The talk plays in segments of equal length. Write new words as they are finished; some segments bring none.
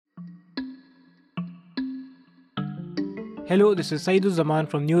Hello, this is Saidul Zaman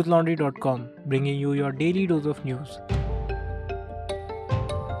from newslaundry.com, bringing you your daily dose of news.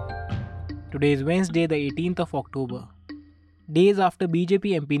 Today is Wednesday, the 18th of October. Days after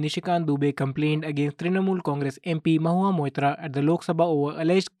BJP MP Nishikant Dubey complained against Trinamool Congress MP Mahua Moitra at the Lok Sabha over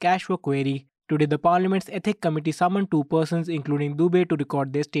alleged cash for query, today the Parliament's Ethics Committee summoned two persons, including Dubey, to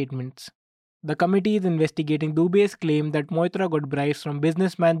record their statements. The committee is investigating Dubey's claim that Moitra got bribes from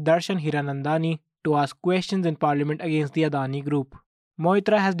businessman Darshan Hiranandani to ask questions in Parliament against the Adani Group.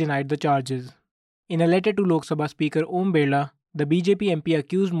 Moitra has denied the charges. In a letter to Lok Sabha Speaker Om Birla, the BJP MP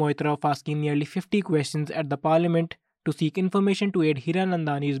accused Moitra of asking nearly 50 questions at the Parliament to seek information to aid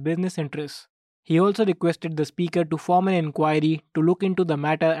Hiranandani's business interests. He also requested the Speaker to form an inquiry to look into the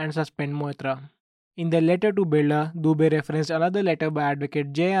matter and suspend Moitra. In the letter to Birla, Dubey referenced another letter by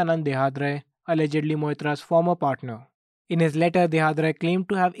Advocate Jay Anand Dehadre, allegedly Moitra's former partner. In his letter, Dehadre claimed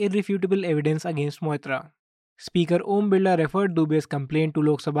to have irrefutable evidence against Moitra. Speaker Om Birla referred Dubey's complaint to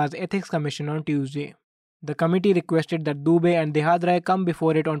Lok Sabha's Ethics Commission on Tuesday. The committee requested that Dubey and Dehadre come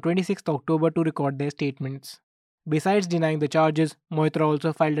before it on 26 October to record their statements. Besides denying the charges, Moitra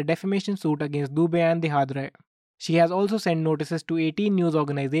also filed a defamation suit against Dubey and Dehadre. She has also sent notices to 18 news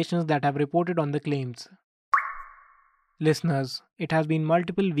organizations that have reported on the claims. Listeners, it has been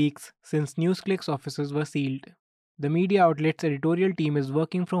multiple weeks since NewsClick's offices were sealed. The media outlet's editorial team is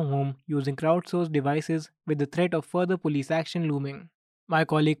working from home using crowdsourced devices with the threat of further police action looming. My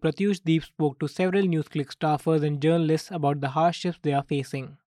colleague Pratyush Deep spoke to several NewsClick staffers and journalists about the hardships they are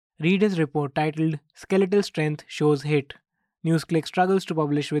facing. Read his report titled Skeletal Strength Shows Hit. NewsClick struggles to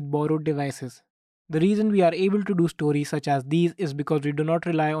publish with borrowed devices. The reason we are able to do stories such as these is because we do not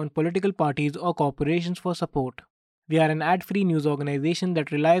rely on political parties or corporations for support. We are an ad-free news organization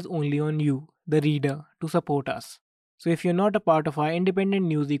that relies only on you, the reader, to support us. So if you're not a part of our independent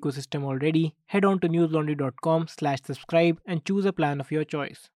news ecosystem already, head on to newslaundry.com/subscribe and choose a plan of your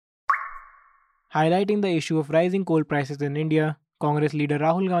choice. Highlighting the issue of rising coal prices in India, Congress leader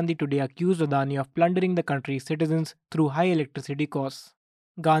Rahul Gandhi today accused Adani of plundering the country's citizens through high electricity costs.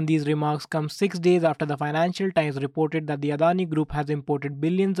 Gandhi's remarks come 6 days after the Financial Times reported that the Adani Group has imported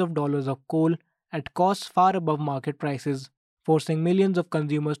billions of dollars of coal at costs far above market prices, forcing millions of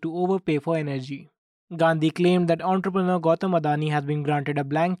consumers to overpay for energy. Gandhi claimed that entrepreneur Gautam Adani has been granted a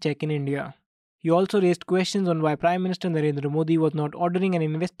blank check in India. He also raised questions on why Prime Minister Narendra Modi was not ordering an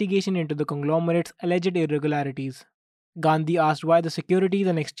investigation into the conglomerate's alleged irregularities. Gandhi asked why the Securities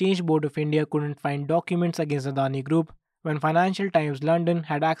and Exchange Board of India couldn't find documents against Adani Group when Financial Times London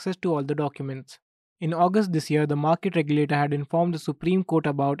had access to all the documents. In August this year, the market regulator had informed the Supreme Court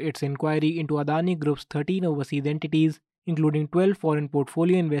about its inquiry into Adani Group's 13 overseas entities, including 12 foreign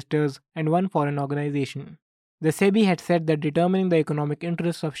portfolio investors and one foreign organization. The SEBI had said that determining the economic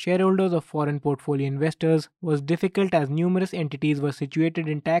interests of shareholders of foreign portfolio investors was difficult as numerous entities were situated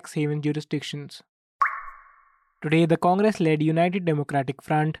in tax haven jurisdictions. Today, the Congress-led United Democratic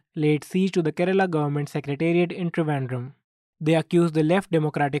Front laid siege to the Kerala government secretariat in Trivandrum. They accused the Left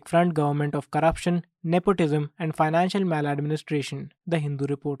Democratic Front government of corruption, nepotism, and financial maladministration, The Hindu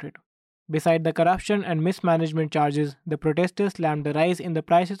reported. Beside the corruption and mismanagement charges, the protesters slammed the rise in the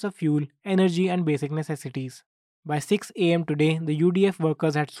prices of fuel, energy, and basic necessities. By 6 a.m. today, the UDF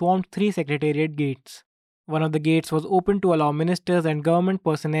workers had swarmed 3 secretariat gates. One of the gates was open to allow ministers and government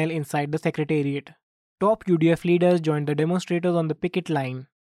personnel inside the secretariat. Top UDF leaders joined the demonstrators on the picket line.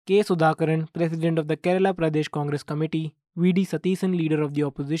 K. Sudhakaran, president of the Kerala Pradesh Congress Committee, V.D. Satheesan, leader of the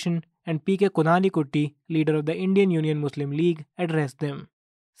opposition, and P.K. Kunhalikutti, leader of the Indian Union Muslim League, addressed them.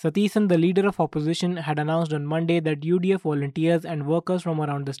 Satheesan, the leader of opposition, had announced on Monday that UDF volunteers and workers from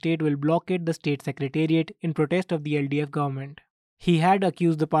around the state will blockade the state secretariat in protest of the LDF government. He had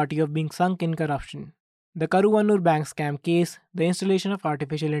accused the party of being sunk in corruption. The Karuvannur bank scam case, the installation of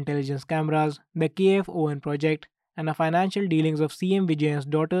artificial intelligence cameras, the KFON project, and the financial dealings of CM Vijayan's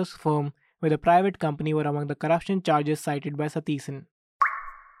daughter's firm with a private company were among the corruption charges cited by Satheesan.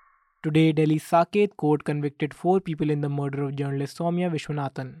 Today, Delhi's Saket court convicted 4 people in the murder of journalist Soumya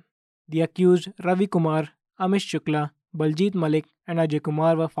Vishwanathan. The accused Ravi Kumar, Amish Shukla, Baljit Malik, and Ajay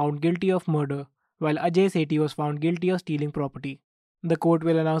Kumar were found guilty of murder, while Ajay Sethi was found guilty of stealing property. The court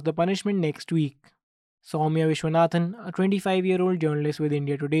will announce the punishment next week. Soumya Vishwanathan, a 25-year-old journalist with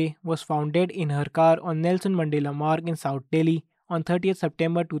India Today, was found dead in her car on Nelson Mandela Marg in South Delhi on 30th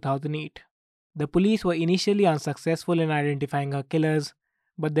September 2008. The police were initially unsuccessful in identifying her killers,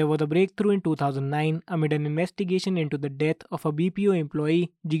 but there was a breakthrough in 2009 amid an investigation into the death of a BPO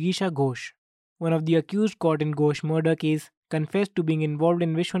employee, Jigisha Ghosh. One of the accused caught in Ghosh murder case confessed to being involved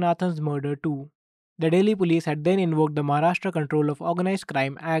in Vishwanathan's murder too. The Delhi police had then invoked the Maharashtra Control of Organized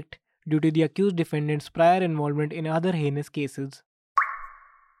Crime Act due to the accused defendants' prior involvement in other heinous cases.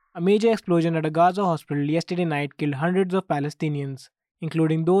 A major explosion at a Gaza hospital yesterday night killed hundreds of Palestinians,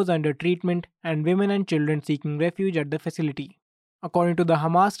 including those under treatment and women and children seeking refuge at the facility. According to the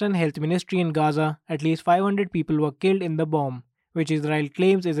Hamas-run health ministry in Gaza, at least 500 people were killed in the bomb, which Israel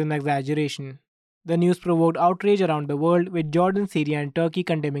claims is an exaggeration. The news provoked outrage around the world, with Jordan, Syria, and Turkey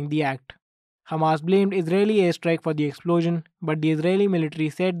condemning the act. Hamas blamed Israeli airstrike for the explosion, but the Israeli military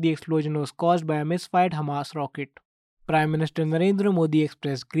said the explosion was caused by a misfired Hamas rocket. Prime Minister Narendra Modi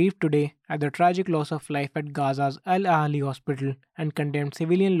expressed grief today at the tragic loss of life at Gaza's Al Ahli hospital and condemned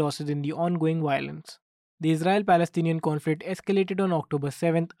civilian losses in the ongoing violence. The Israel-Palestinian conflict escalated on October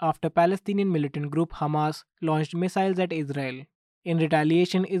 7th after Palestinian militant group Hamas launched missiles at Israel. In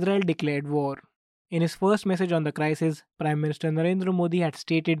retaliation, Israel declared war. In his first message on the crisis, Prime Minister Narendra Modi had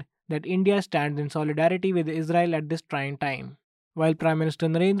stated that India stands in solidarity with Israel at this trying time. While Prime Minister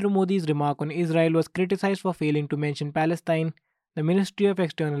Narendra Modi's remark on Israel was criticized for failing to mention Palestine, the Ministry of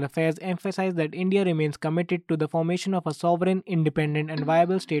External Affairs emphasized that India remains committed to the formation of a sovereign, independent, and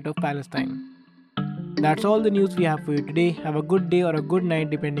viable state of Palestine. That's all the news we have for you today. Have a good day or a good night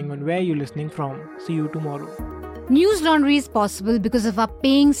depending on where you're listening from. See you tomorrow. News Laundry is possible because of our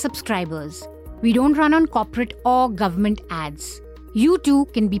paying subscribers. We don't run on corporate or government ads. You too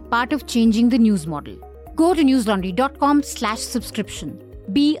can be part of changing the news model. Go to newslaundry.com/subscription.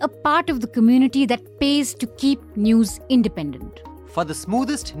 Be a part of the community that pays to keep news independent. For the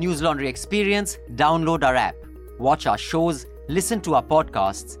smoothest News Laundry experience, download our app. Watch our shows, listen to our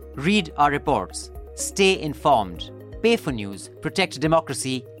podcasts, read our reports. Stay informed. Pay for news. Protect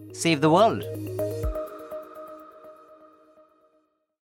democracy. Save the world.